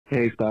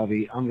Hey,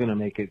 Stavi, I'm going to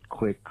make it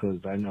quick because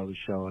I know the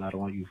show and I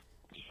don't want you to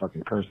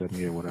fucking curse at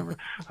me or whatever.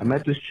 I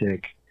met this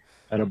chick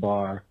at a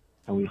bar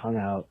and we hung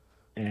out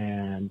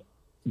and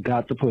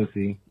got the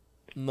pussy.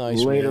 Nice.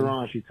 Later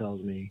on, she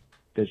tells me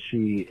that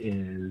she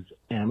is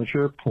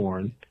amateur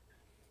porn,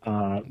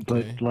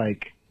 but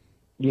like,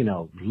 you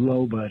know,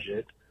 low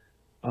budget.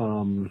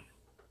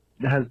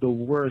 It has the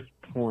worst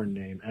porn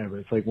name ever.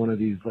 It's like one of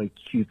these like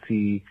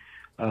cutesy,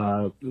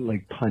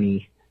 like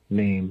punny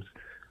names.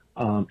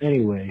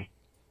 Anyway,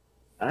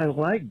 I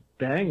like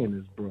banging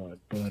this broad,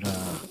 but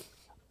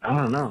I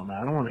don't know, man.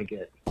 I don't want to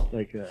get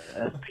like a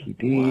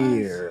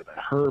STD or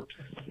the herpes.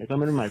 Like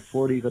I'm in my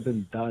 40s. I've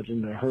been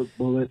dodging the herp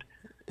bullet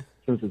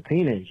since a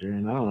teenager,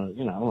 and I don't,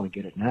 I don't want to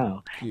get it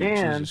now.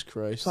 And Jesus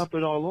Christ. top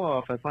it all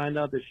off, I find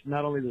out that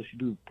not only does she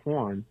do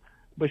porn,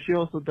 but she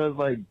also does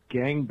like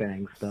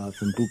gangbang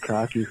stuff and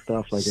bukkake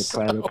stuff like at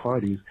private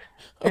parties.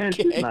 And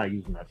she's not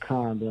using a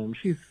condom.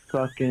 She's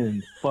sucking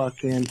and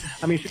fucking.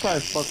 I mean, she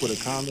probably fuck with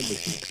a condom, but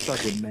she's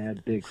stuck with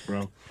mad dicks,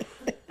 bro.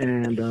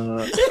 And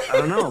I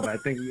don't know, but I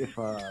think if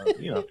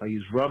if I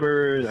use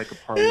rubbers, I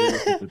could party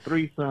with the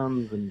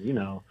threesomes, and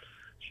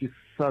she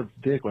sucks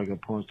dick like a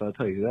porn star. I'll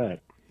tell you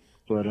that.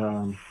 But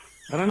I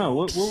don't know.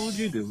 What would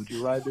you do? Would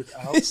you ride this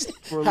out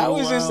for a How little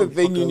is this while, the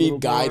thing you need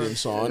bar,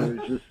 guidance on? or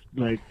just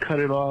like cut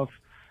it off,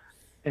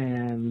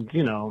 and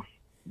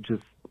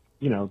just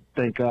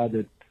thank God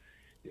that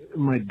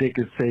my dick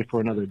is safe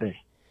for another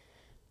day.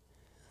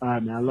 All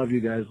right, man. I love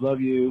you guys.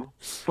 Love you.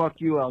 Fuck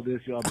you,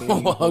 Aldis. Y'all.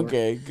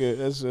 Okay, good.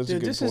 That's Dude, a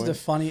good this point. is the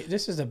funny.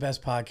 This is the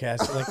best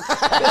podcast. Like,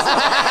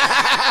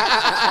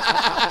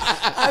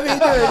 I mean,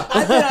 dude,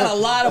 I've been on a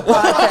lot of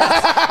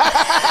podcasts.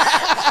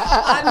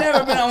 I've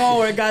never been on one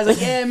where a guy's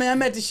like, "Yeah, man, I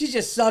met this. She's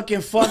just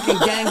sucking, fucking,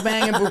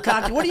 gangbanging,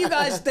 bukkake." What do you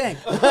guys think?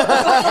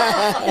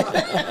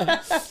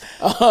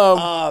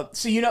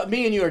 So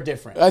me and you are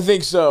different. I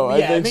think so.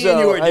 Yeah, me and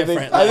you are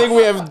different. I think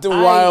we have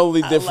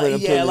wildly different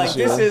opinions. Yeah, like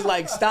this is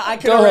like I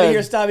could already hear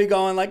Stabby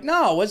going like,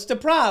 "No, what's the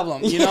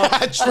problem?" Yeah,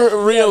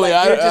 true, really. Yeah,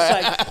 like, you're just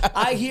like,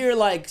 I hear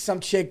like some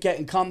chick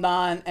getting cummed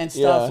on and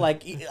stuff. Yeah.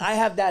 Like I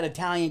have that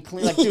Italian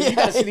clean. Like, dude, you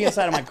gotta see the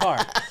inside of my car.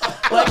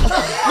 Like,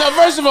 no,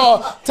 first of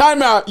all,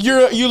 time out.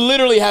 You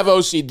literally have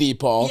OCD,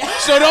 Paul. Yeah.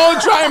 So don't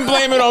try and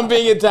blame it on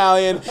being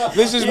Italian.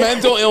 This is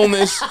mental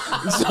illness.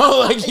 So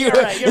like you're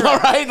all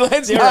right.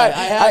 Let's not.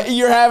 Right.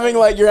 You're having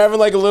like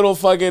a little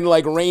fucking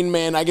like Rain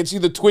Man. I can see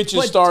the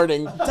twitches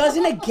starting.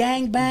 Doesn't a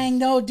gangbang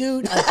though,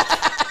 dude?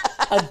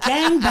 A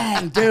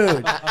gangbang,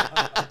 dude.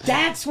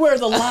 That's where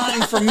the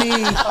line for me.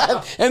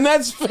 And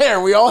that's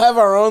fair. We all have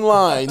our own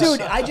lines.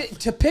 Dude,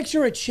 to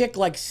picture a chick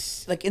like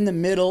in the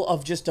middle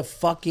of just a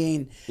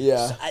fucking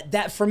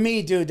that for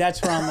me, dude,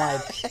 that's where I'm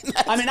like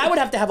I mean, I would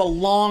have to have a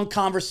long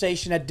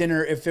conversation at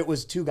dinner if it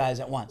was two guys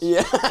at once.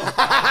 Yeah.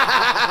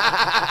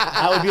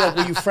 I would be like,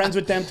 were you friends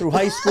with them through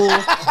high school?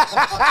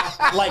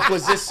 Like,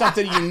 was this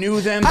something you knew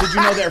them? Did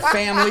you know their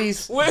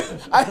families?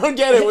 I don't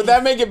get it. Would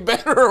that make it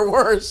better or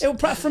worse? It would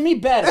probably, for me,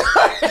 better.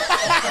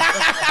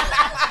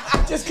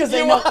 Just because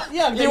they know,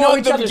 they know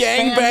each other's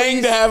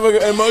gangbang to have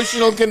an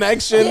emotional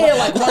connection. Yeah,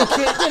 like one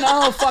kid,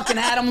 fucking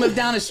Adam lived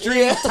down the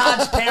street.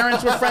 Todd's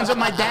parents were friends with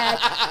my dad.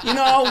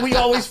 We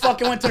always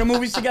fucking went to the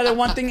movies together.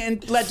 One thing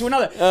and led to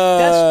another.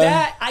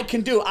 That I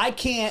can do. I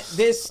can't.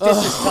 This is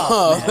tough.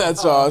 Oh, man.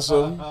 That's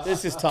awesome.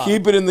 This is tough.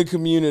 Keep it in the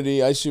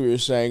community. I see what you're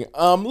saying.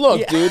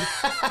 Look, dude.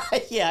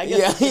 Yeah, I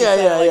guess.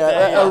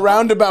 Yeah. A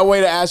roundabout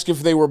way to ask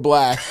if they were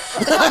black.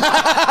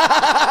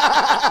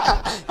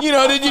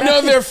 Did you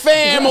know their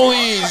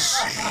families?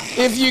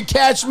 If you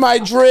catch my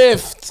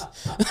drift.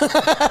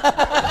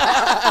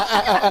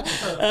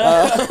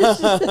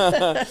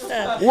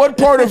 What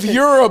part of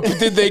Europe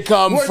did they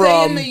come from? Were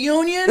they in the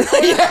Union?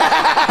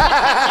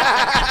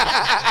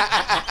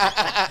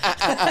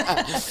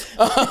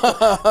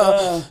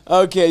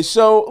 Okay,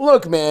 so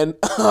look, man.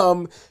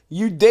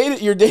 You're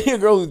dating a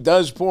girl who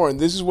does porn.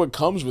 This is what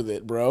comes with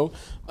it, bro.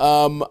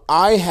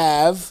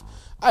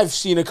 I've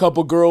seen a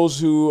couple girls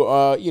who,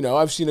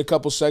 I've seen a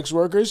couple sex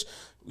workers,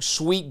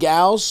 sweet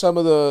gals, some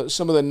of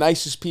the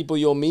nicest people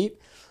you'll meet.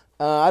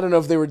 I don't know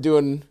if they were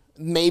doing.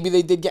 Maybe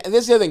they did.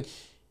 That's the other thing.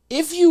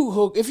 If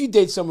you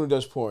date someone who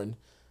does porn,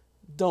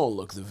 don't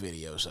look the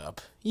videos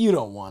up. You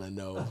don't want to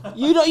know.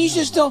 You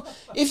just don't.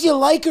 If you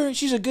like her,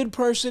 she's a good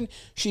person.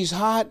 She's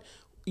hot.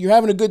 You're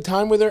having a good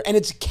time with her, and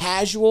it's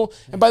casual.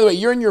 And by the way,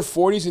 you're in your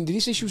 40s, and did he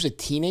say she was a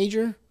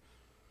teenager?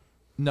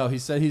 No, he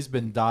said he's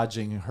been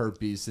dodging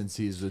herpes since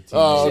he's a teenager.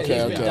 Oh,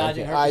 okay. He's been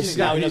dodging herpes. I see.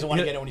 Now he doesn't want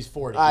to get it when he's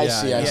 40. I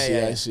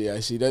see.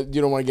 You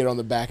don't want to get on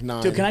the back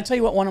nine. Dude, can I tell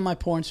you what one of my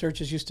porn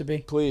searches used to be?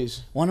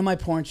 Please. One of my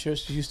porn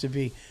searches used to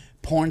be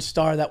porn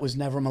star that was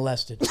never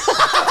molested.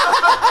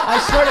 I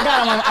swear to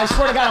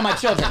God on my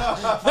children.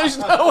 There's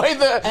no way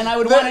and I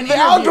would want an the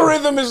interview.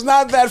 algorithm is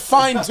not that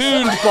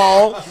fine-tuned,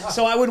 Paul.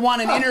 So I would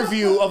want an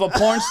interview of a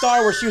porn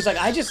star where she was like,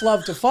 I just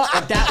love to fuck.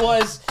 Like that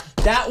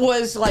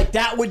was like,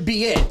 that would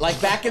be it.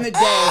 Like back in the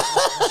day,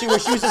 she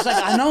was just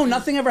like, I know,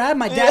 nothing ever happened.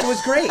 My dad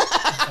was great.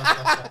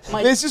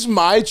 This is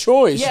my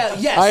choice. Yeah,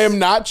 yes. I am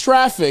not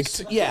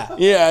trafficked. Yeah.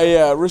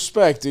 Yeah.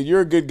 Respect, dude.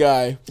 You're a good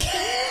guy.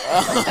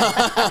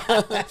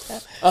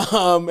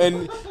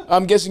 And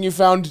I'm guessing you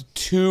found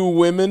 2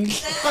 women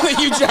that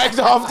you jacked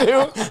off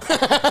to.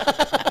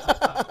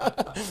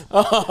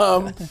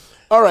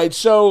 All right,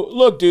 so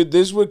look, dude,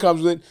 this is what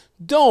comes with it.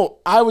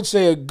 I would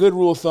say a good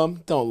rule of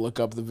thumb, don't look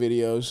up the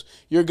videos.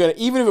 You're gonna,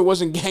 even if it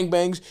wasn't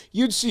gangbangs,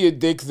 you'd see a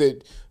dick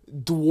that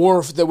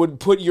would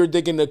put your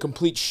dick in a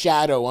complete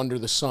shadow under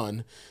the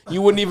sun.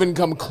 You wouldn't even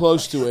come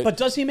close to it. But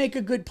does he make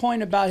a good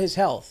point about his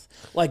health?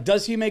 Like,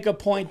 does he make a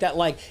point that,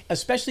 like,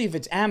 especially if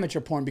it's amateur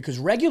porn, because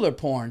regular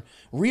porn,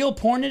 real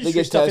porn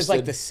industry stuff is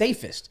like the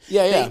safest.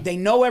 Yeah. They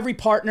know every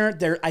partner.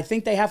 I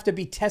think they have to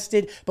be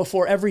tested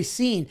before every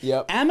scene.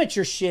 Yep.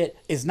 Amateur shit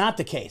is not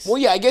the case. Well,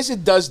 yeah, I guess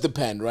it does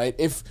depend, right?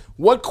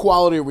 What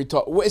quality are we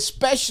talking?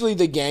 Especially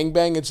the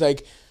gangbang, it's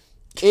like,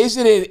 is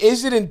it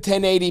in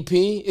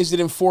 1080p? Is it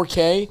in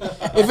 4K?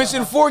 If it's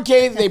in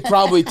 4K, they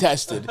probably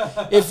tested.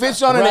 If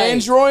it's on an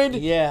Android,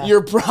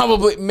 you're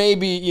probably,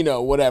 maybe,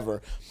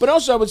 whatever. But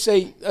also I would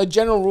say a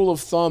general rule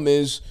of thumb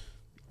is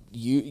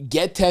you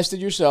get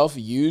tested yourself,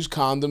 use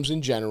condoms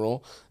in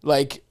general.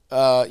 Like,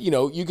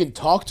 you can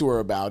talk to her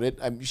about it.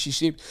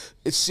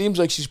 It seems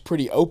like she's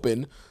pretty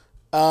open.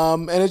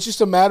 And it's just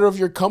a matter of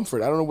your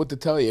comfort. I don't know what to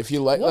tell you. If you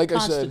like I said, what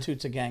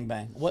constitutes a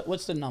gangbang?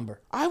 What's the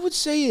number? I would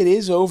say it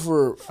is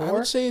over. 4? I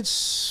would say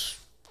it's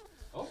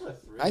over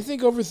 3. I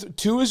think over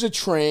 2 is a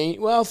train.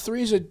 Well,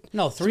 3 is a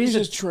 3 is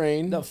a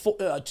train.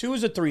 2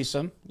 is a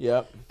threesome.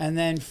 Yep. And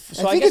then I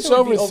think guess it's it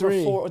would be over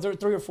 3. 4,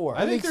 3 or 4.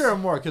 I think there are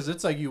more because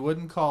it's like you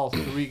wouldn't call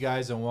 3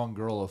 guys and 1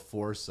 girl a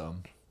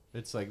foursome.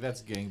 It's like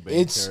that's gangbang.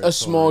 It's a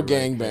small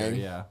territory gangbang. there,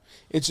 yeah.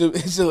 It's a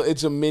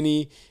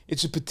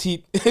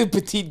petite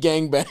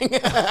gangbang.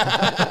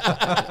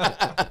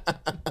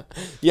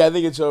 Yeah, I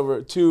think it's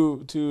over.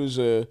 2 is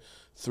a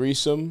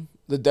threesome.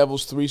 The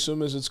devil's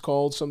threesome, as it's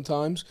called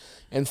sometimes,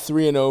 and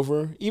 3 and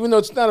over. Even though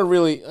it's not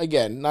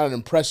not an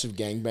impressive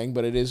gangbang,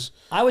 but it is.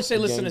 I would say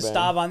listen to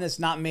Stav on this,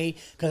 not me,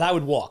 because I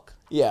would walk.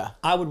 Yeah,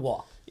 I would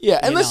walk. Yeah,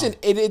 and listen,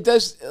 it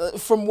does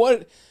from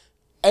what.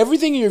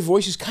 Everything in your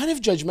voice is kind of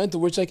judgmental,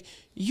 where it's like,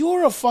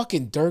 you're a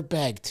fucking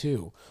dirtbag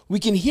too. We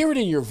can hear it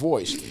in your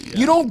voice. Yeah.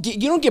 You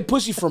don't get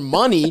pussy for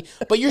money,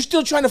 but you're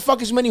still trying to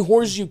fuck as many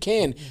whores as you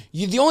can.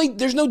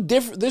 There's no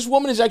difference. This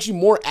woman is actually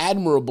more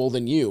admirable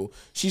than you.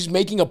 She's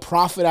making a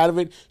profit out of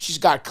it. She's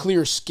got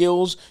clear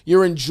skills.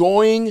 You're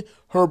enjoying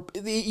her.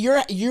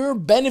 You're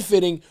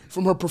benefiting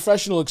from her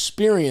professional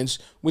experience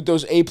with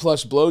those A+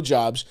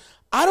 blowjobs.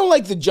 I don't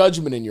like the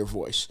judgment in your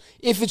voice.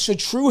 If it's a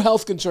true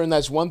health concern,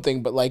 that's one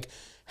thing, but like,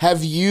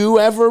 have you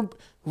ever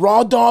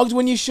raw dogged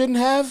when you shouldn't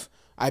have?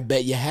 I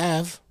bet you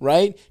have,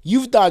 right?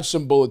 You've dodged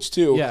some bullets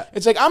too. Yeah.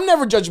 It's like, I'm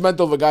never judgmental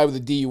of a guy with a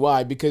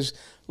DUI because,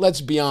 let's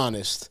be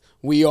honest,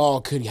 we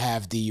all could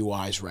have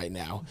DUIs right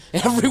now.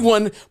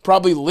 Everyone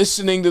probably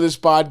listening to this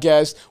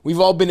podcast, we've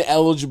all been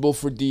eligible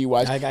for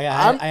DUIs. I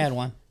had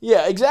one.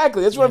 Yeah,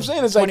 exactly. That's what I'm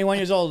saying. It's 21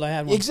 years old, I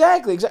had one.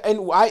 Exactly.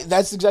 And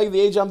that's exactly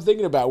the age I'm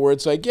thinking about, where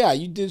it's like, yeah,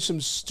 you did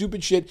some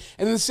stupid shit.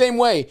 And in the same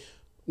way,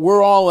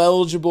 we're all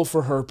eligible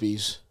for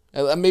herpes.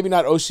 Maybe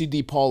not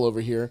OCD Paul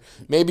over here.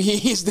 Maybe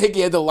he's thinking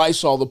he had to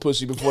Lysol the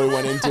pussy before he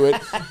went into it.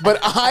 But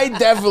I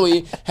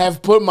definitely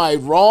have put my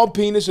raw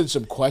penis in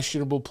some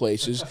questionable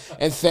places,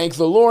 and thank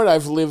the Lord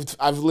I've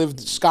lived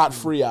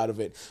scot-free out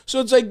of it. So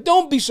it's like,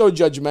 don't be so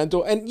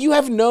judgmental. And you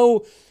have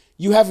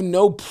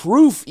no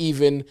proof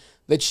even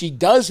that she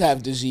does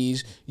have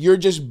disease. You're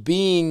just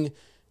being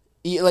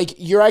like,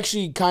 you're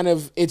actually kind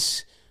of,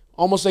 it's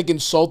almost like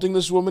insulting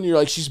this woman. You're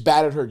like, she's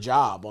bad at her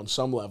job on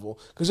some level,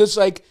 because it's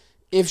like,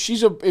 if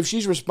she's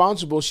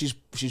responsible, she's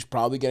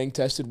probably getting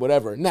tested,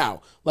 whatever.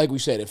 Now, like we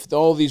said, if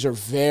all these are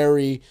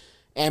very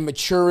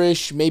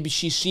amateurish, maybe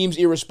she seems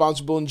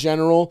irresponsible in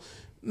general,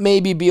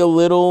 maybe be a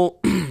little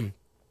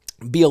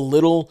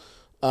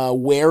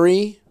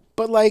wary.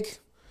 But like,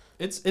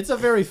 it's a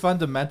very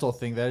fundamental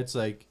thing that it's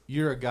like,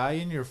 you're a guy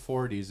in your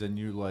 40s and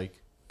you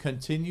like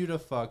continue to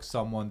fuck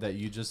someone that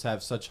you just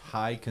have such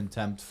high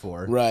contempt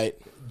for, right?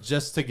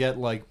 Just to get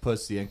like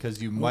pussy, and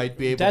because you might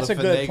be able That's to a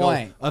good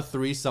point. a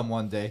threesome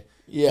one day.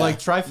 Yeah. Like,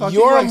 try fucking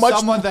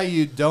someone that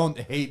you don't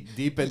hate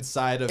deep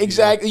inside of you.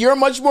 Exactly. You're a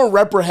much more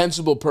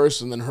reprehensible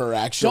person than her,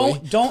 actually.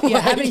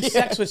 Having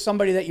sex with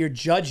somebody that you're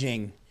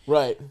judging,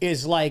 right,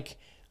 is like,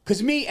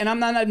 because me, and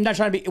I'm not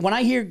trying to be, when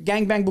I hear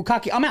gangbang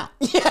bukkake, I'm out.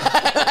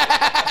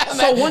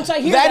 So once I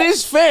hear that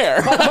is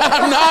fair.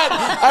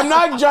 I'm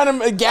not trying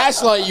to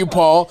gaslight you,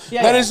 Paul.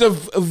 Yeah, that is a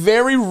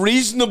very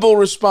reasonable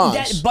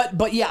response.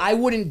 But yeah, I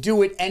wouldn't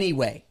do it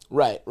anyway.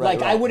 Right.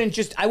 Like, I wouldn't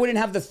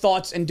have the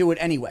thoughts and do it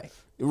anyway.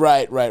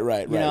 Right.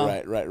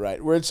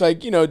 Where it's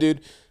like,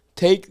 dude,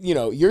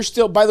 you're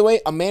still, by the way,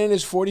 a man in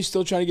his 40s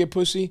still trying to get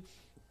pussy,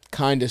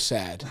 kind of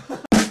sad.